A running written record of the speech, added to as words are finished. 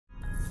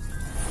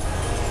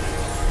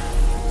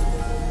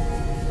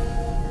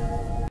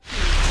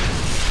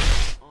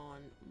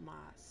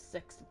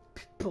sexy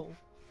people.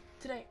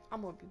 Today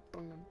I'm going to be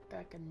bringing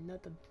back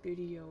another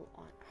video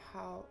on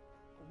how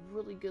a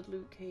really good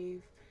loot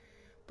cave.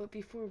 But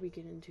before we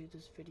get into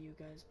this video,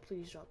 guys,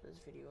 please drop this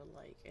video a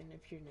like, and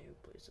if you're new,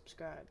 please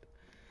subscribe.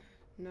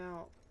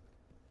 Now,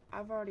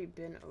 I've already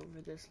been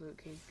over this loot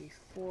cave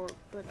before,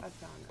 but I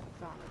found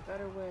a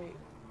better way.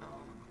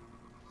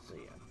 So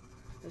yeah,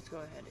 let's go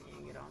ahead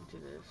and get on to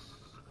this.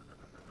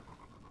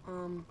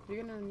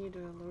 You're gonna need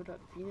to load up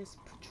Venus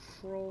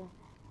Patrol.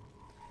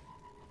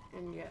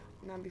 And yeah,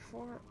 now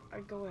before I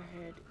go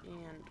ahead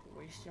and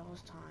waste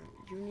y'all's time,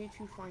 you need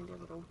to find a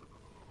little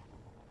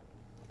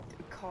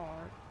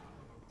car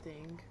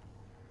thing.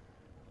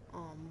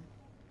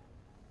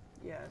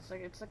 Yeah,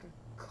 it's like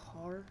a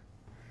car,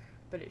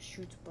 but it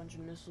shoots a bunch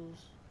of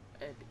missiles.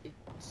 It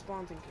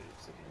spawns in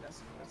caves. Okay,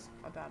 that's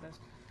about as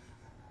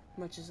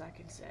much as I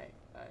can say.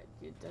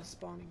 It does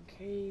spawn in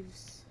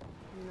caves.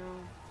 You know,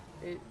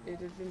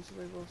 it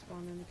eventually will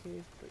spawn in the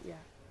cave. But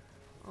yeah,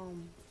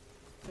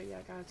 But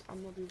yeah, guys,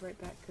 I'm gonna be right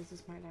back because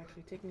this might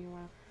actually take me a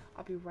while.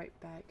 I'll be right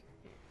back.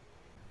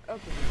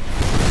 Okay,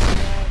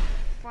 yeah,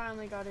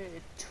 finally got it.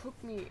 It took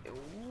me a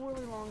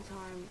really long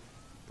time,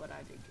 but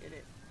I did get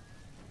it.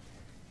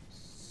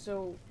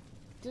 So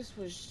this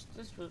was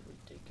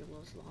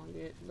ridiculous long.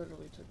 It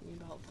literally took me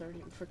about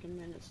 30 freaking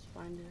minutes to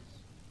find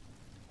this,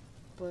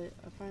 but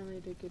I finally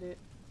did get it.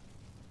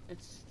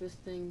 It's this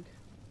thing.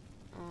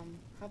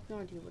 I have no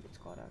idea what it's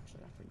called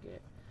actually. I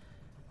forget.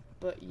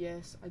 But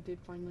yes, I did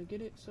finally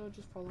get it, so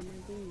just follow my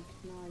lead.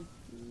 Now,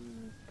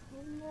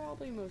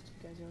 probably most of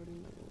you guys already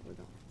know where we're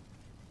going.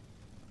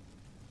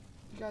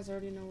 You guys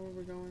already know where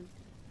we're going.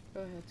 Go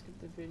ahead, skip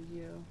the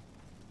video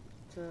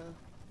to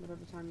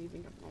whatever time you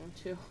think I'm going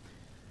to.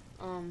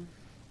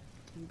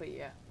 But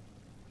yeah.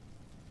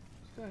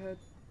 Just go ahead,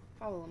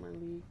 follow my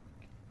lead,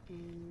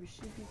 and we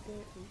should be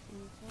there in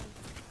any time.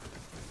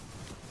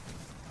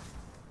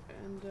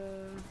 And,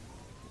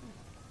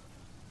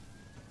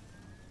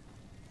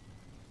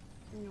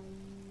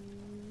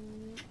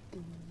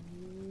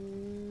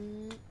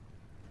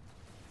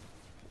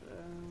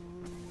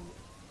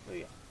 so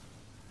yeah,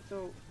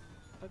 so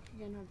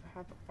again, I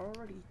have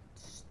already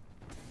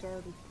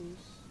started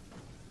this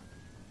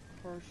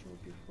partial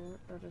before,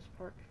 or this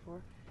part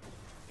before,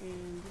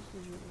 and this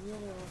is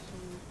really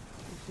awesome.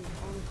 This is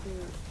honestly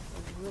a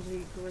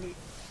really great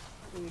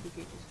way to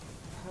get just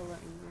hella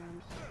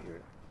engrams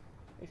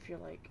if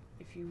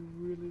you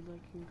really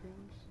like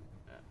engrams.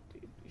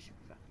 Dude, you should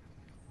be fine.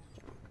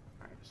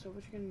 Alright, so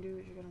what you're gonna do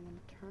is you're gonna want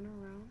to turn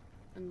around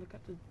and look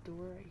at the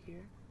door right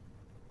here.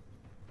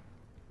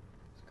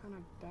 Just kind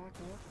of back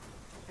up,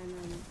 and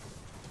then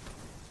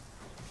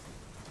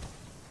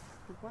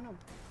you want to,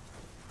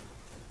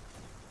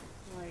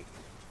 like,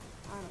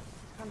 I don't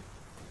know,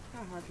 it's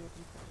kind of hard to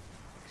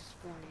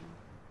explain,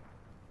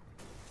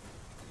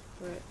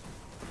 but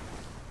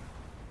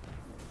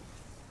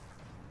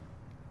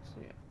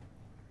so yeah,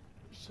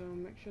 so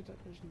make sure that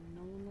there's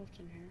no one left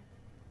in here.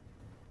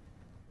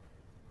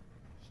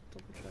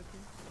 Double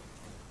checking.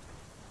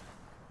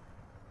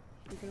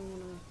 You're gonna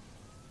wanna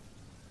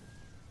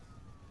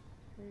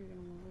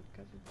look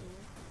at the door.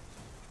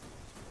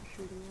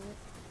 Shooting at it.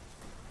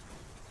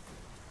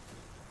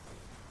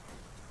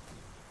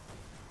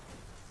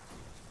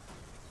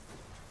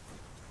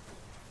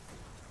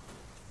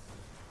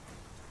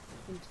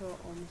 Until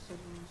almost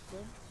everyone's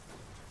dead.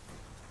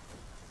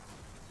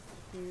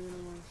 And you're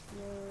gonna wanna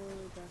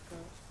slowly back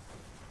up.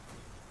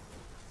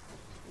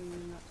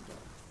 Aiming at the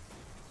door.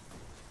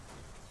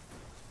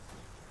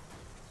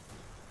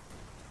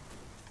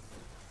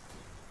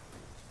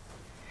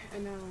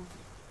 And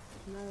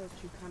now that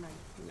you kind of,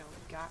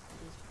 got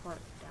this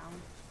part down,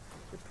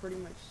 you're pretty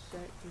much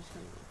set. You're just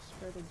gonna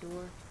spread the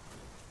door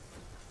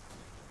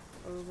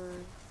over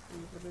and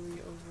literally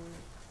over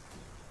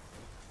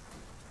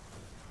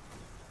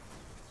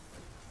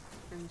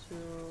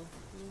until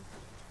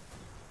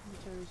every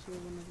time you see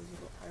one of these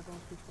little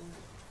eyeball people,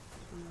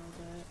 you know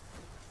that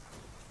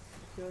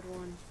you killed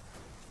one.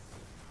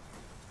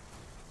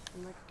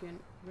 And like again,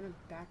 we're gonna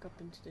back up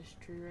into this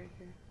tree right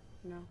here,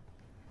 gonna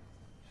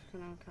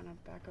kind of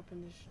back up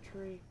in this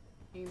tree,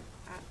 aim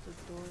at the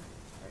door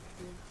right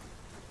here,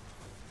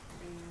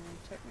 and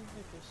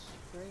technically just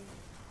spray,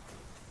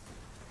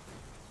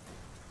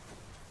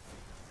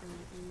 and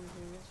then aim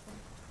over this one.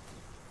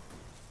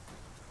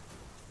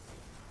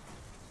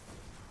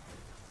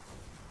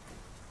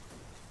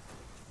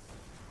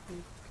 And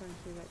you can kind of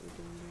see that you're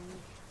doing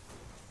damage.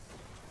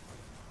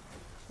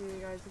 So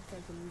you guys, if you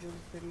guys enjoyed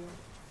this video,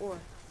 or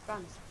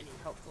found this any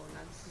helpful,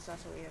 now this is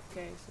also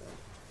AFK, so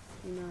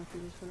if you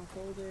just want to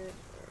hold it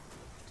or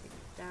take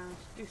it down,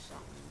 just do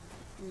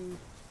something.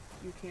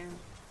 You can,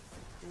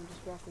 just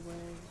walk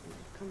away and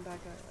come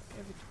back at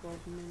every 12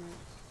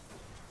 minutes.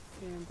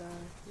 And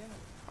yeah,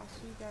 I'll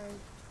see you guys.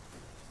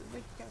 So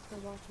thank you guys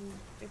for watching.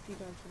 If you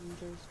guys have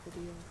enjoyed this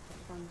video or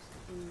found this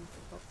any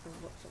helpful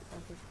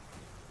whatsoever,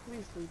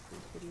 please leave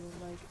this video a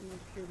like. And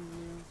if you're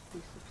new,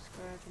 please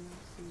subscribe. And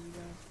I'll see you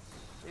guys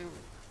soon.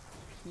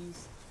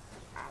 Peace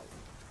out.